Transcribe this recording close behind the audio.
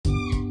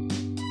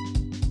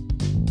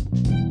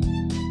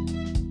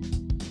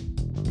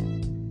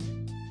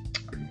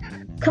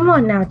Come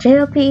on now,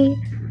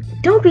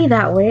 JLP. Don't be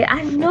that way.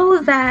 I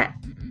know that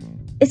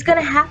it's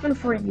gonna happen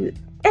for you.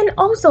 And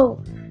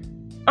also,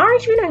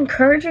 aren't you an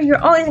encourager?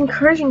 You're always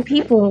encouraging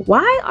people.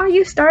 Why are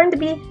you starting to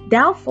be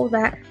doubtful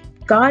that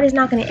God is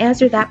not going to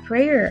answer that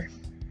prayer?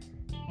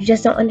 You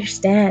just don't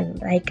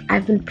understand. Like,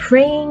 I've been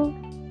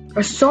praying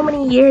for so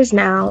many years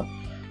now,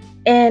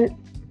 and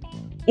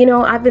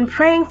I've been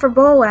praying for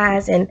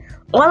Boaz, and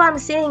all I'm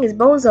seeing is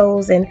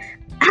bozos, and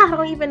I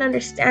don't even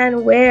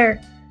understand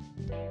where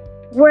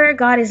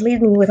God is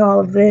leading me with all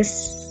of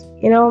this.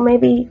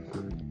 Maybe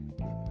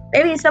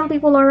some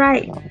people are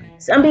right.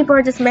 Some people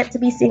are just meant to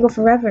be single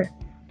forever.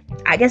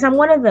 I guess I'm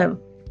one of them.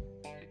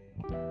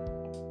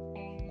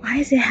 Why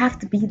does it have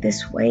to be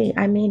this way?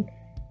 I mean,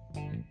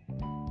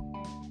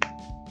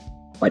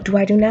 what do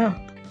I do now?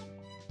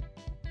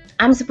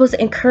 I'm supposed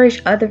to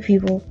encourage other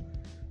people,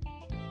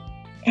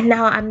 and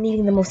now I'm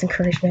needing the most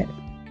encouragement.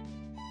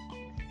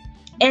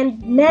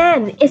 And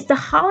man, it's the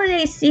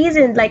holiday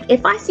season. Like,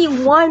 if I see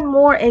one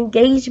more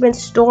engagement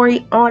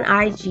story on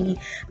IG,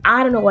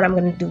 I don't know what I'm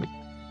gonna do.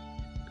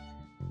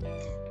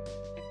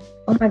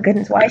 Oh my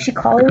goodness, why is she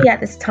calling me at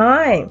this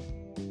time?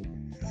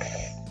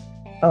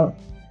 Oh,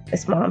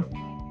 it's Mom.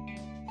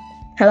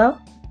 Hello?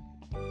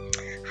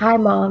 Hi,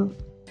 Mom.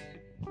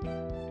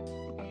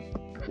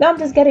 No, I'm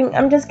just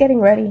getting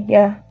ready.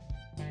 Yeah,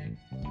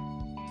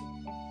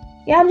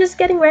 I'm just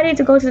getting ready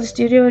to go to the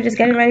studio, just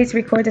getting ready to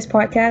record this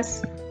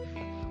podcast.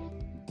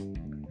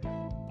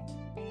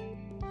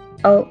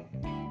 Oh,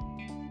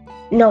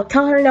 no,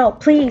 tell her no.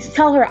 Please,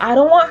 tell her I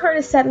don't want her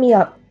to set me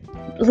up.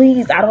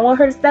 Please, I don't want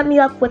her to set me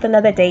up with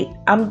another date.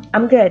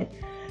 I'm good.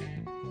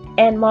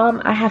 And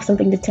Mom, I have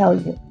something to tell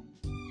you.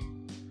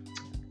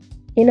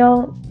 You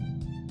know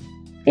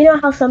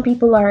how some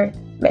people are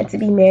meant to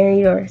be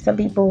married, or some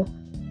people,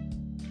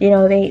 they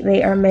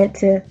are meant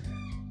to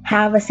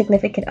have a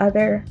significant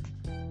other.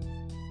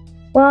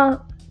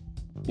 Well,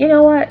 you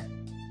know what?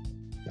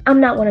 I'm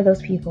not one of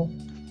those people.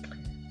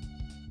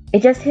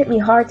 It just hit me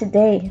hard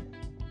today.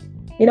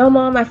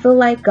 Mom, I feel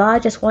like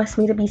God just wants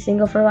me to be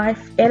single for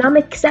life, and I'm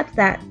accept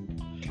that.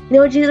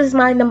 Jesus is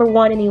my number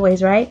one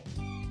anyways, right?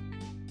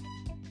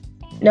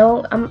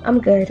 No, I'm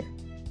good.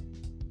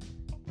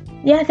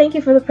 Yeah, thank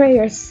you for the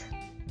prayers.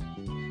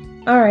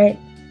 All right.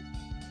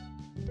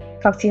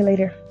 Talk to you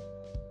later.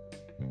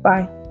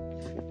 Bye.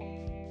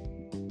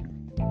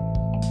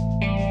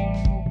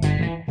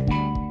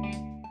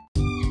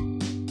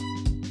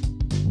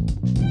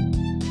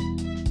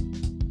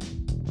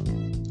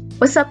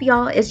 What's up,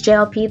 y'all? It's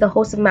JLP, the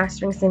host of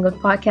Mastering Single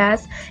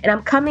podcast, and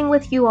I'm coming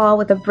with you all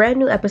with a brand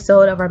new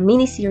episode of our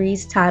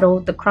mini-series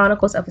titled The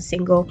Chronicles of a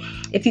Single.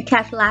 If you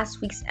catch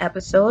last week's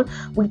episode,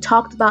 we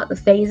talked about the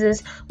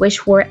phases,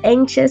 which were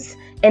anxious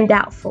and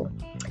doubtful.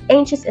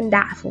 Anxious and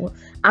doubtful.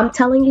 I'm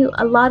telling you,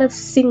 a lot of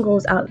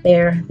singles out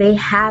there, they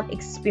have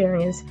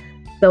experienced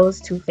those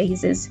two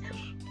phases.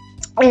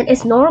 And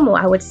it's normal,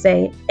 I would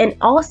say. In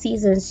all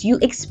seasons, you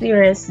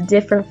experience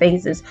different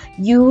phases.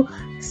 You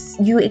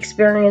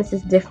experience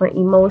different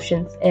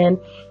emotions. And,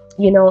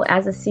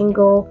 as a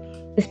single,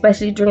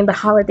 especially during the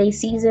holiday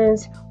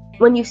seasons,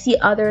 when you see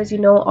others,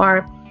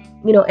 are,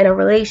 in a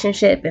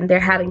relationship and they're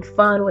having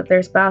fun with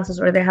their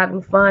spouses, or they're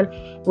having fun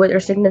with their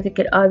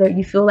significant other,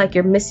 you feel like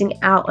you're missing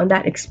out on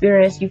that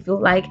experience. You feel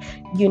like,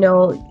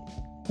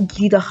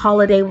 the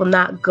holiday will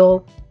not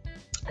go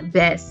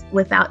best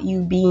without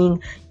you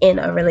being in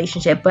a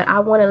relationship. But I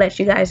want to let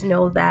you guys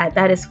know that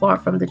that is far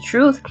from the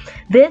truth.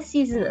 This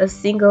season of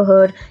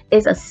singlehood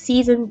is a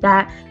season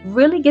that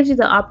really gives you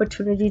the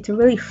opportunity to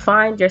really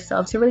find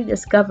yourself, to really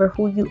discover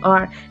who you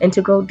are, and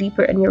to go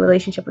deeper in your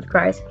relationship with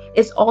Christ.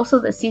 It's also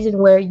the season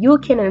where you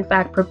can in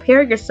fact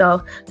prepare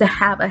yourself to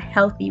have a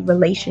healthy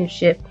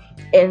relationship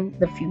in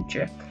the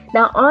future.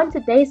 Now, on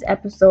today's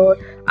episode,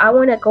 I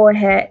want to go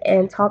ahead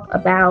and talk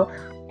about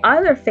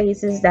other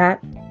phases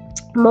that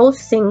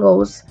most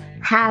singles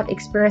have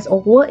experienced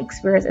or will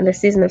experience in their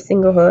season of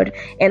singlehood.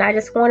 And I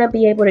just want to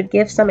be able to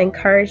give some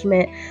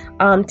encouragement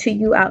to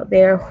you out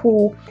there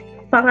who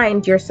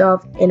find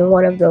yourself in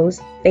one of those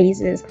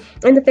phases.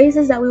 And the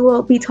phases that we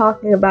will be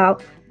talking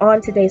about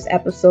on today's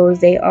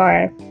episodes, they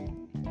are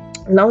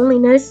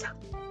loneliness,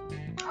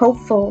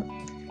 hopeful,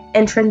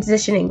 and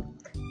transitioning.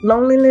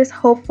 Loneliness,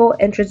 hopeful,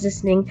 and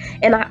transitioning.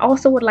 And I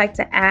also would like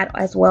to add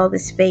as well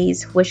this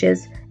phase, which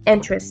is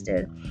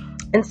interested.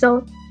 And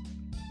so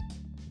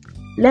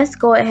let's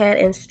go ahead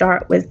and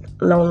start with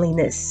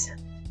loneliness.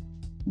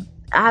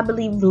 I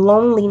believe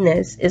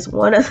loneliness is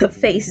one of the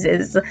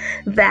phases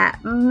that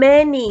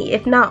many,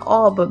 if not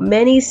all, but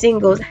many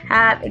singles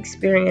have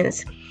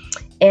experienced.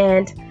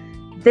 And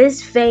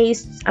this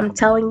phase, I'm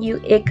telling you,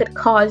 it could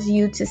cause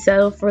you to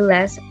settle for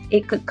less.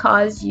 It could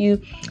cause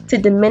you to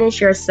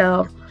diminish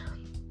yourself,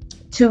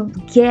 to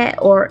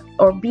get or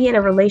be in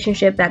a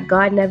relationship that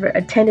God never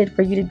intended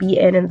for you to be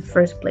in the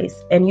first place.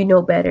 And you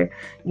know better,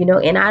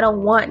 and I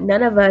don't want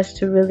none of us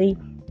to really,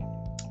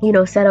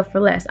 set up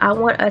for less. I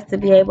want us to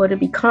be able to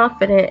be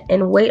confident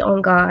and wait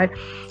on God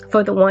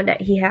for the one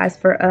that He has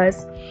for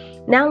us.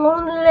 Now,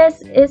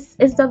 loneliness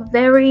is a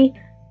very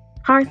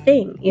hard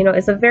thing.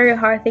 It's a very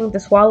hard thing to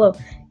swallow.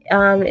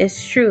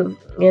 It's true.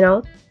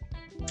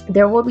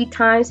 There will be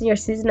times in your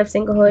season of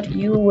singlehood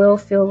you will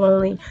feel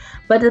lonely.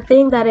 But the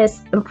thing that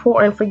is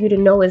important for you to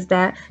know is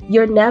that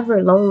you're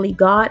never lonely.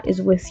 God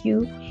is with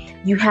you.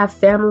 You have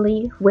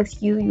family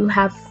with you. You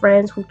have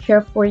friends who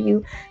care for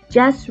you.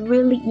 Just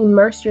really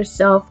immerse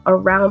yourself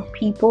around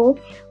people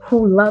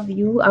who love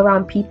you,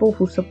 around people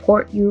who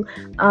support you,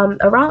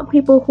 around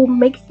people who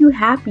make you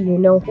happy,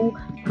 who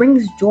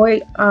brings joy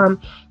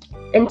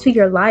into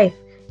your life,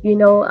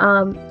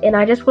 and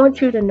I just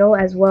want you to know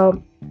as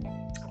well,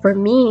 for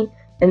me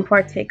in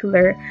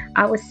particular,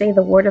 I would say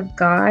the Word of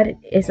God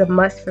is a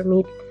must for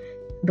me.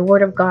 The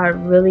Word of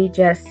God really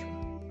just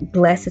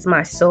blesses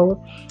my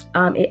soul.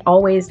 It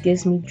always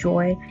gives me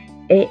joy.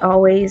 It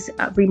always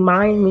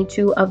reminds me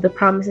too of the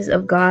promises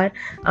of God.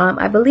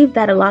 I believe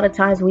that a lot of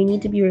times we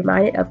need to be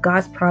reminded of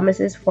God's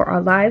promises for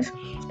our lives,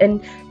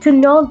 and to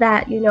know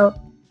that,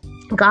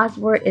 God's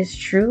word is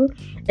true.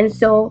 And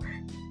so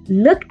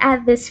look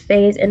at this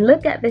phase and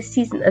look at this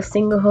season of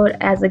singlehood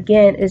as,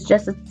 again, it's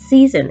just a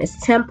season. It's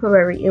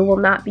temporary. It will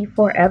not be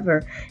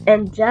forever.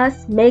 And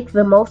just make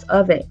the most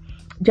of it.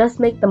 Just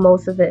make the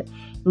most of it.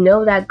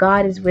 Know that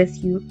God is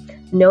with you.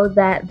 Know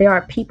that there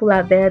are people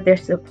out there, they're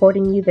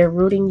supporting you, they're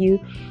rooting you,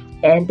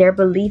 and they're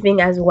believing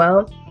as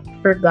well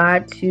for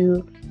God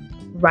to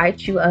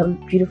write you a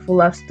beautiful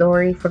love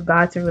story, for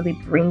God to really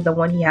bring the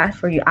one he has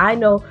for you. I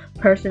know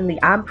personally,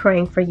 I'm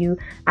praying for you.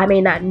 I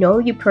may not know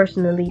you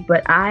personally,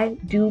 but I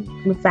do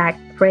in fact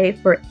pray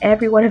for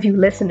every one of you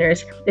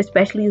listeners,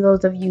 especially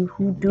those of you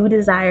who do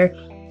desire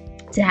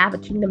to have a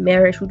kingdom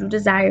marriage, who do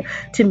desire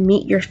to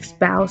meet your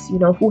spouse,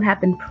 who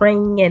have been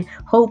praying and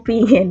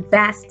hoping and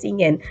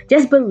fasting and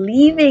just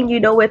believing,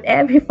 with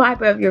every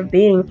fiber of your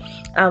being,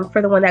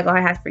 for the one that God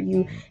has for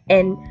you.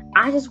 And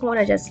I just want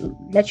to just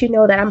let you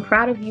know that I'm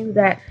proud of you,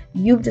 that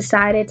you've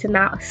decided to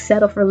not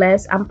settle for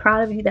less. I'm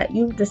proud of you that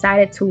you've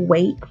decided to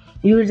wait.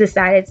 You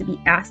decided to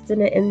be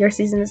abstinent in your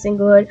season of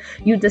singlehood.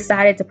 You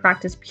decided to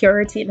practice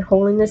purity and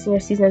holiness in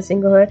your season of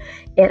singlehood.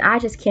 And I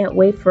just can't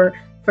wait for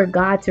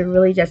God to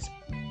really just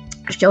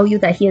show you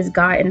that he is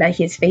God and that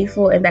he is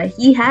faithful and that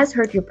he has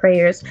heard your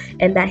prayers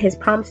and that his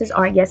promises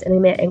are yes and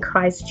amen in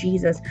Christ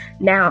Jesus.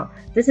 Now,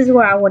 this is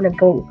where I want to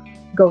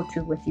go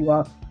to with you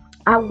all.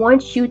 I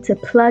want you to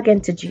plug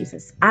into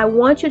Jesus. I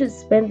want you to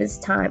spend this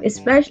time,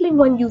 especially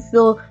when you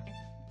feel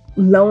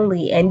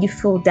lonely and you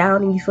feel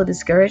down and you feel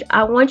discouraged.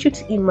 I want you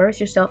to immerse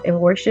yourself in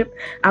worship.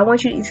 I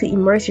want you to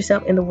immerse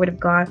yourself in the Word of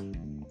God.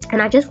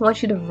 And I just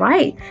want you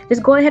to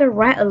just go ahead and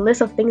write a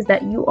list of things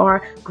that you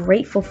are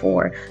grateful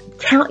for.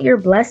 Count your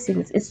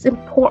blessings. It's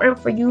important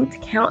for you to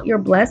count your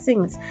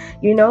blessings,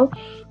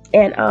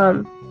 and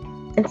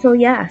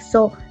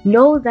so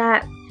know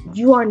that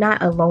you are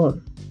not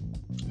alone.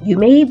 You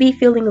may be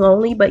feeling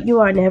lonely, but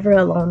you are never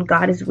alone.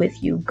 God is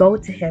with you. Go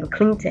to him,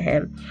 cling to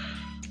him.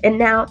 And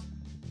now,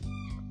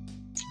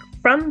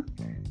 from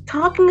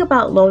talking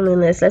about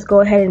loneliness, let's go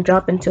ahead and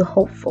jump into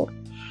hopeful.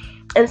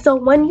 And so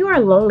when you are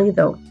lonely,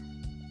 though,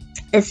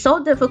 it's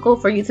so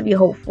difficult for you to be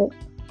hopeful.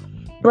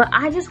 But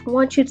I just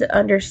want you to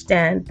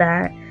understand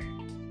that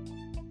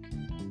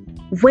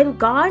when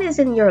God is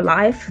in your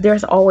life,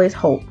 there's always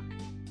hope.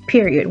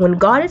 Period. When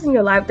God is in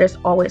your life, there's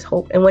always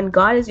hope. And when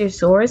God is your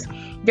source,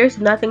 there's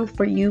nothing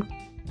for you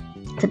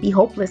to be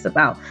hopeless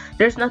about.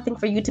 There's nothing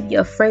for you to be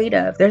afraid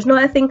of. There's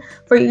nothing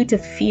for you to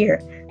fear.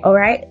 All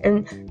right.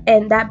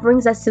 And that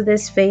brings us to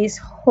this phase,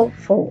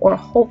 hopeful or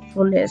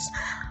hopefulness.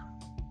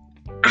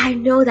 I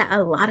know that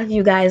a lot of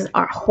you guys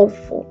are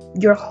hopeful.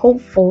 You're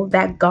hopeful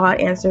that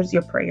God answers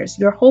your prayers.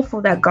 You're hopeful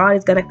that God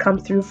is going to come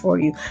through for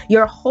you.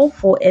 You're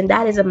hopeful, and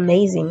that is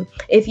amazing.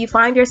 If you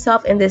find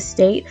yourself in this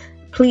state,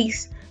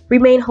 please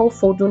remain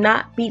hopeful. Do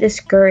not be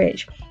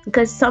discouraged,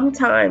 because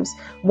sometimes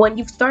when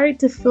you've started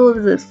to feel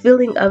the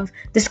feeling of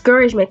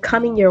discouragement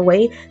coming your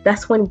way,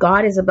 that's when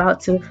God is about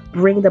to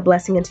bring the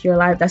blessing into your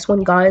life. That's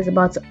when God is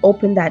about to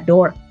open that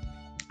door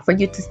for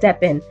you to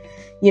step in.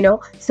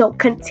 So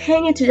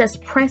continue to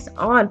just press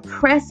on.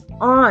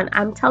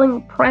 I'm telling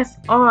you, press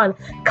on.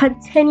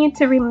 Continue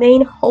to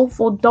remain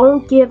hopeful.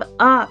 Don't give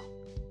up.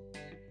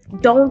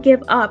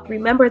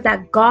 Remember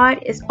that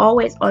God is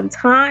always on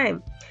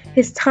time.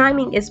 His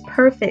timing is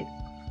perfect.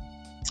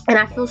 And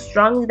I feel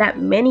strongly that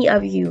many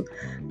of you,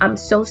 I'm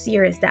so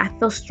serious, that I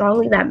feel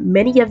strongly that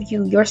many of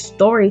you, your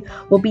story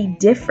will be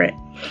different.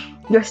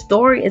 Your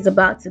story is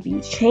about to be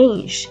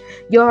changed.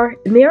 Your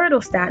marital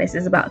status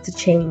is about to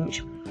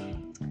change.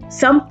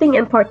 Something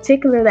in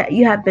particular that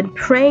you have been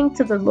praying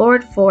to the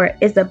Lord for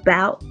is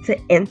about to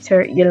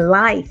enter your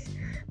life.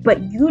 But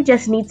you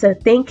just need to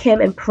thank him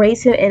and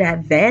praise him in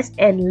advance.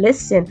 And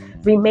listen,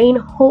 remain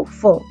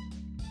hopeful.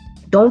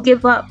 Don't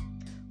give up.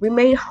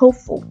 Remain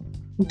hopeful.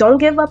 Don't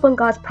give up on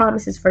God's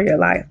promises for your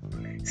life.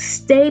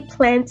 Stay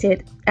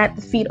planted at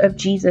the feet of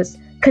Jesus.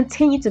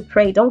 Continue to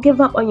pray. Don't give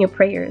up on your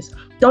prayers.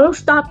 Don't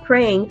stop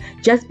praying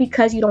just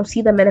because you don't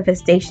see the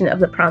manifestation of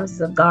the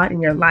promises of God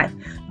in your life.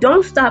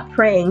 Don't stop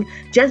praying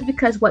just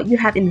because what you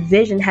have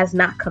envisioned has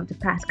not come to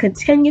pass.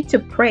 Continue to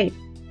pray.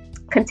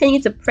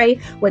 Continue to pray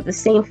with the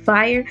same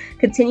fire.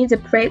 Continue to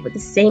pray with the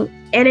same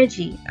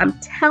energy. I'm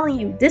telling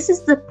you, this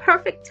is the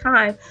perfect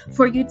time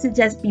for you to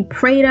just be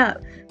prayed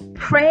up.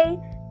 Pray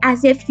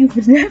as if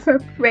you've never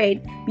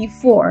prayed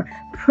before.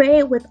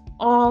 Pray with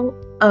all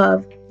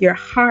of your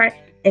heart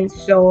and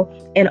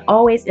soul, and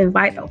always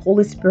invite the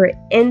Holy Spirit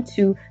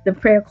into the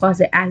prayer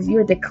closet as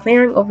you're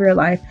declaring over your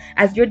life,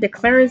 as you're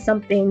declaring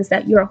some things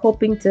that you're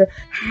hoping to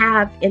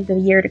have in the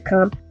year to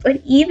come.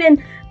 But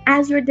even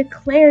as you're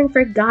declaring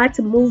for God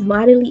to move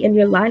mightily in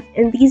your life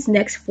in these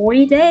next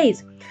 40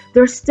 days.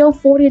 There's still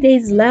 40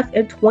 days left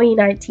in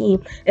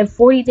 2019, and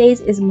 40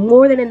 days is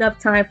more than enough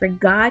time for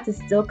God to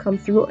still come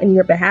through in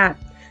your behalf.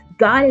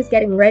 God is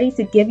getting ready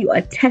to give you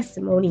a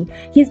testimony.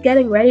 He's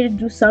getting ready to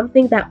do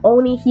something that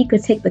only He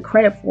could take the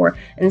credit for.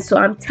 And so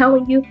I'm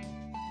telling you,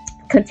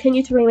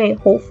 continue to remain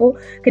hopeful.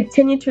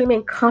 Continue to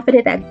remain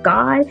confident that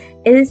God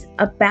is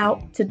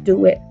about to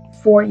do it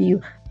for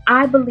you.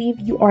 I believe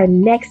you are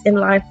next in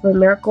line for a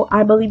miracle.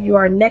 I believe you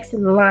are next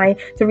in line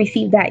to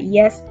receive that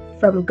yes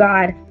from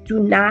God. Do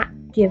not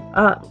give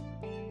up.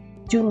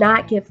 Do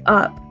not give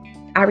up.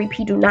 I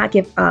repeat, do not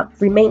give up.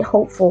 Remain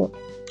hopeful,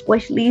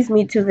 which leads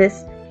me to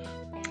this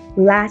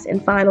last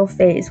and final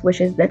phase,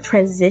 which is the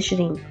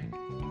transitioning.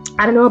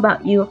 I don't know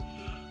about you,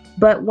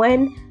 but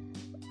when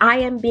I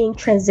am being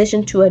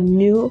transitioned to a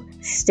new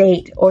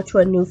state or to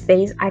a new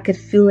phase, I could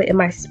feel it in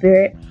my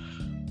spirit.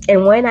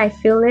 And when I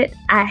feel it,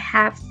 I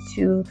have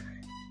to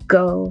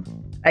go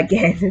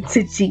again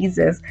to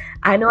Jesus.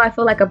 I know I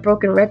feel like a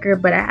broken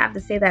record, but I have to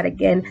say that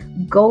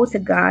again. Go to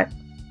God.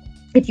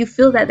 If you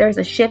feel that there's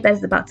a shift that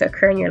is about to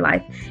occur in your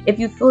life, if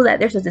you feel that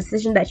there's a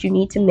decision that you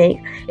need to make,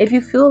 if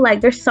you feel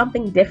like there's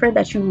something different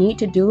that you need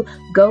to do,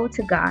 go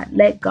to God.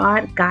 Let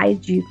God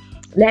guide you.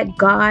 Let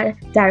God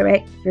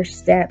direct your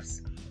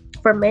steps.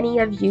 For many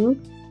of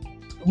you,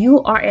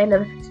 you are in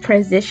a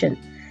transition.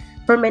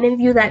 For many of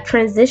you, that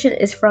transition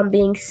is from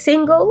being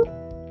single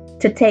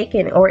to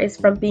taken, or is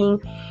from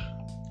being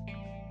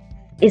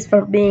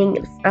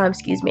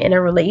in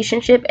a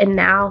relationship, and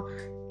now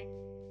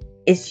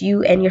it's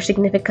you and your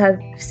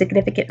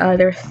significant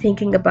other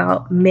thinking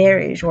about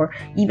marriage, or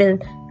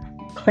even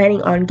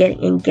planning on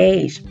getting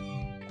engaged.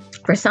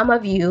 For some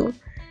of you,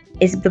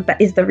 is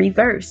the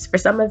reverse. For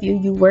some of you,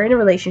 you were in a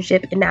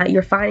relationship and now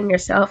you're finding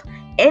yourself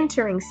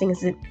entering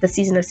the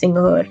season of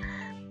singlehood,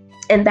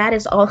 and that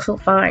is also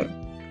fine.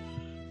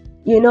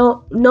 You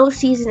know, no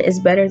season is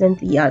better than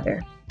the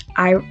other.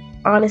 I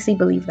honestly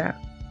believe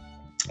that.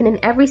 And in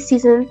every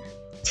season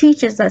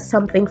teaches us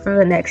something for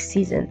the next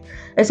season.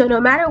 And so no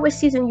matter which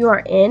season you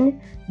are in,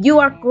 you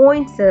are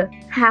going to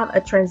have a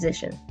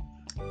transition.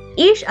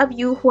 Each of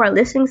you who are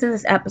listening to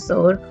this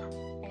episode,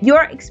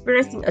 you're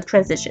experiencing a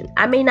transition.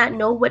 I may not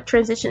know what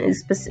transition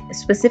is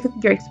specifically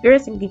you're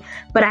experiencing,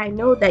 but I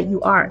know that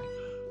you are.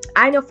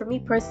 I know for me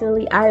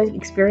personally, I am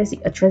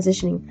experiencing a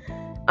transitioning.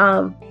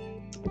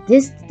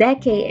 This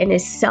decade in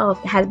itself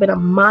has been a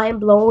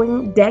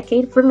mind-blowing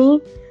decade for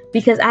me,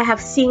 because I have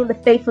seen the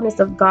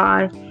faithfulness of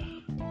God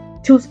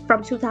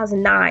from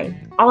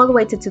 2009 all the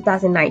way to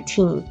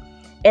 2019.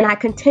 And I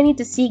continue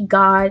to see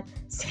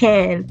God's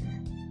hand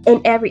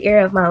in every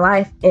area of my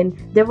life. And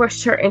there were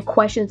certain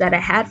questions that I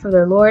had for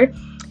the Lord.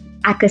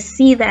 I could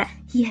see that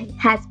He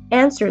has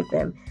answered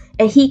them.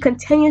 And He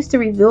continues to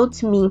reveal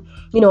to me,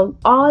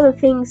 all the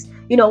things,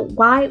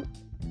 why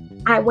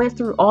I went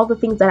through all the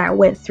things that I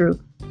went through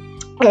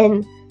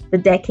in the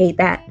decade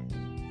that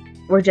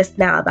we're just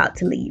now about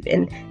to leave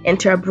and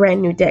enter a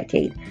brand new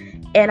decade.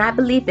 And I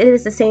believe it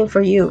is the same for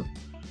you.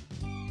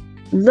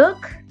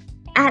 Look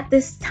at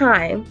this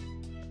time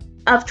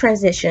of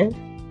transition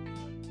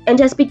and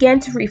just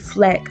begin to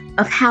reflect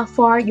of how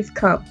far you've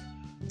come,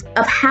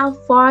 of how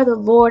far the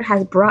Lord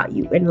has brought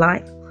you in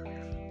life.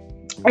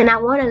 And I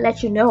want to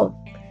let you know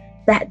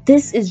that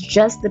this is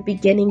just the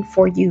beginning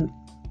for you.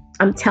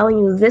 I'm telling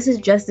you, this is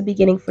just the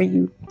beginning for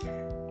you.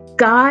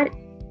 God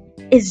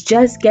is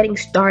just getting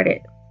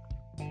started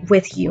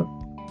with you.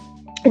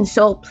 And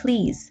so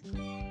please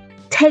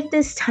take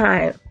this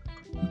time,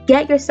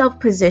 get yourself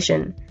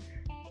positioned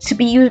to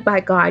be used by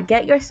God.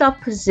 Get yourself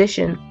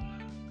positioned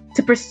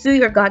to pursue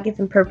your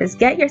God-given purpose.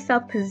 Get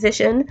yourself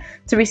positioned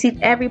to receive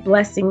every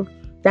blessing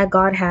that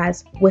God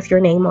has with your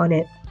name on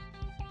it.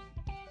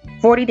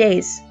 40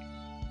 days.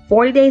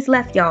 40 days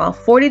left, y'all.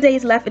 40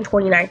 days left in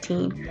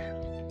 2019.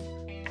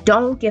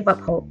 Don't give up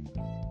hope.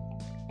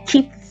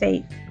 Keep the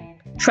faith.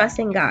 Trust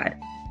in God.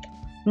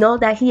 Know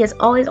that He is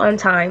always on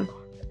time.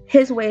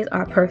 His ways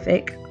are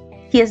perfect.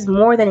 He is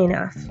more than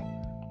enough.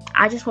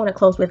 I just want to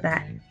close with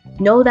that.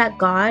 Know that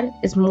God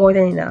is more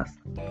than enough.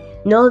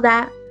 Know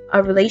that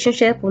a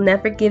relationship will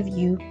never give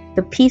you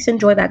the peace and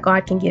joy that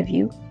God can give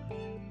you.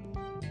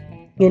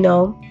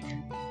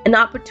 An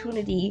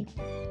opportunity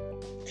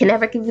can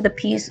never give you the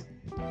peace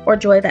or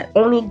joy that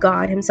only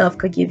God Himself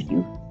could give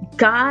you.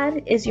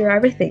 God is your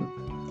everything.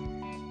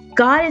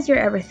 God is your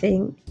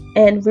everything,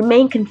 and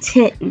remain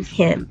content in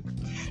Him.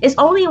 It's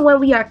only when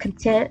we are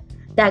content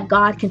that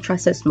God can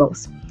trust us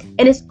most.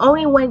 And it's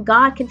only when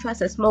God can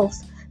trust us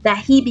most that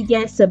He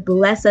begins to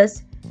bless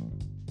us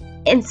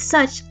in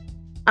such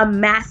a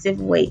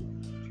massive weight.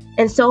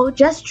 And so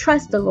just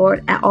trust the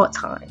Lord at all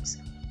times.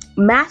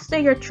 Master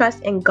your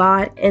trust in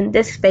God in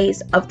this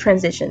phase of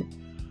transition.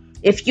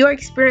 If you're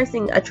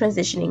experiencing a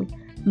transitioning,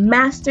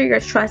 master your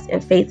trust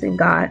and faith in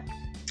God.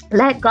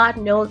 Let God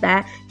know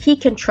that He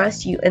can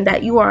trust you and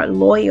that you are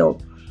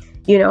loyal,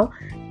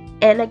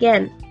 And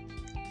again,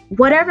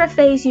 whatever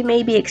phase you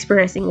may be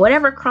experiencing,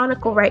 whatever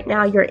chronicle right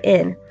now you're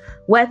in,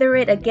 whether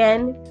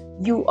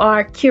you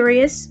are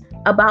curious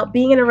about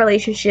being in a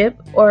relationship,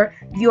 or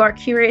you are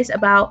curious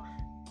about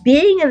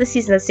being in the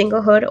season of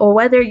singlehood, or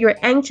whether you're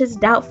anxious,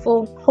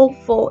 doubtful,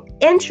 hopeful,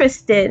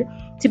 interested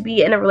to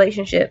be in a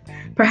relationship.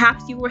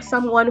 Perhaps you were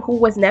someone who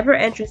was never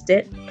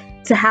interested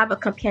to have a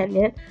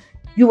companion.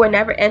 You were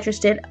never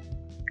interested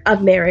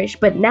of marriage,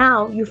 but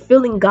now you're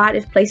feeling God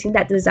is placing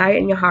that desire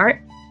in your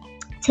heart.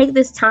 Take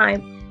this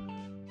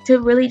time to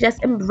really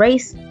just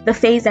embrace the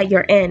phase that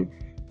you're in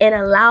and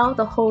allow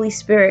the Holy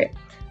Spirit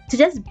to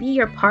just be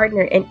your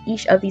partner in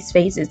each of these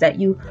phases that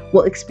you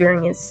will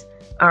experience.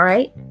 All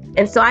right.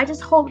 And so I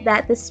just hope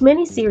that this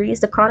mini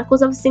series, the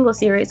Chronicles of a Single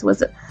series,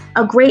 was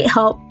a great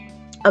help,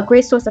 a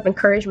great source of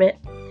encouragement.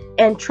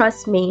 And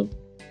trust me,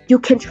 you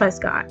can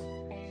trust God.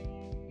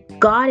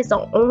 God is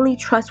the only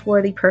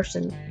trustworthy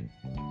person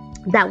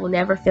that will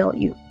never fail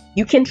you.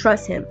 You can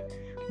trust Him.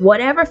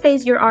 Whatever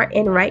phase you are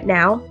in right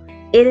now,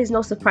 it is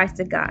no surprise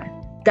to God.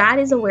 God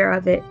is aware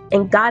of it,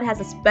 and God has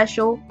a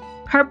special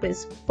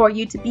purpose for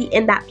you to be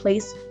in that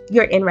place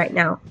you're in right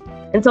now.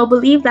 And so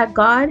believe that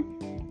God,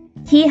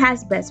 He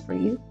has best for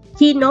you.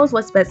 He knows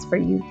what's best for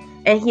you,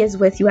 and He is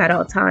with you at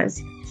all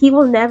times. He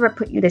will never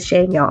put you to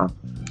shame, y'all.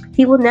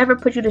 He will never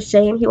put you to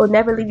shame. He will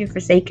never leave you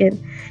forsaken.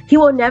 He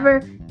will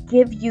never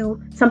give you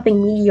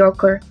something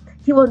mediocre.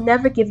 He will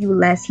never give you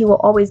less. He will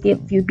always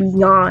give you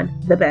beyond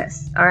the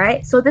best. All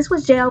right. So this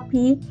was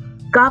JLP.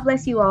 God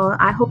bless you all.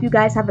 I hope you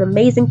guys have an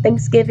amazing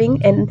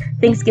Thanksgiving and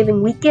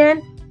Thanksgiving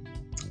weekend.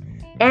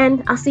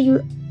 And I'll see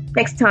you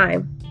next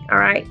time. All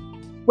right.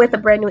 With a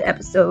brand new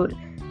episode.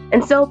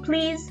 And so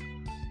please,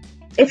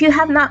 if you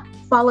have not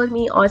followed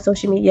me on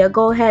social media,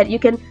 go ahead. You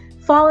can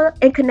follow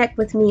and connect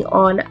with me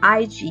on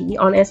IG,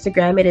 on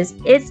Instagram. It is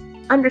its__JLP.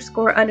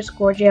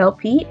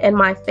 And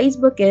my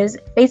Facebook is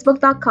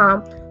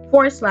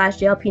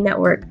facebook.com/JLP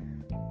Network.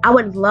 I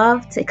would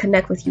love to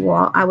connect with you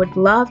all. I would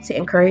love to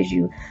encourage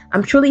you.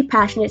 I'm truly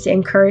passionate to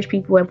encourage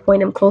people and point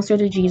them closer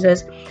to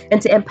Jesus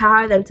and to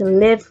empower them to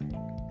live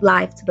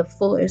life to the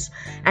fullest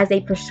as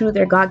they pursue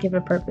their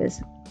God-given purpose.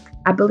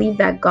 I believe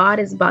that God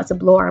is about to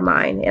blow our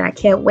mind, and I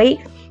can't wait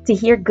to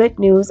hear good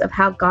news of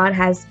how God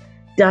has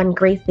done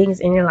great things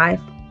in your life.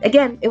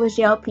 Again, it was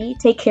JLP.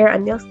 Take care.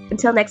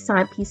 Until next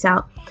time. Peace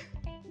out.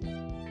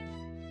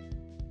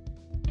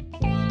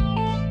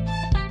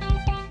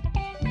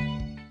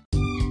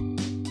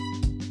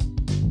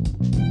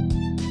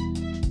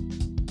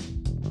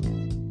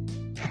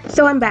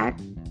 So I'm back.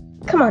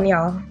 Come on,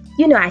 y'all.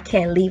 You know I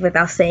can't leave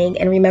without saying,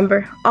 and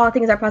remember, all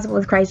things are possible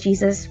with Christ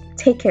Jesus.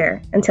 Take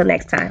care. Until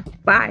next time.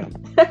 Bye.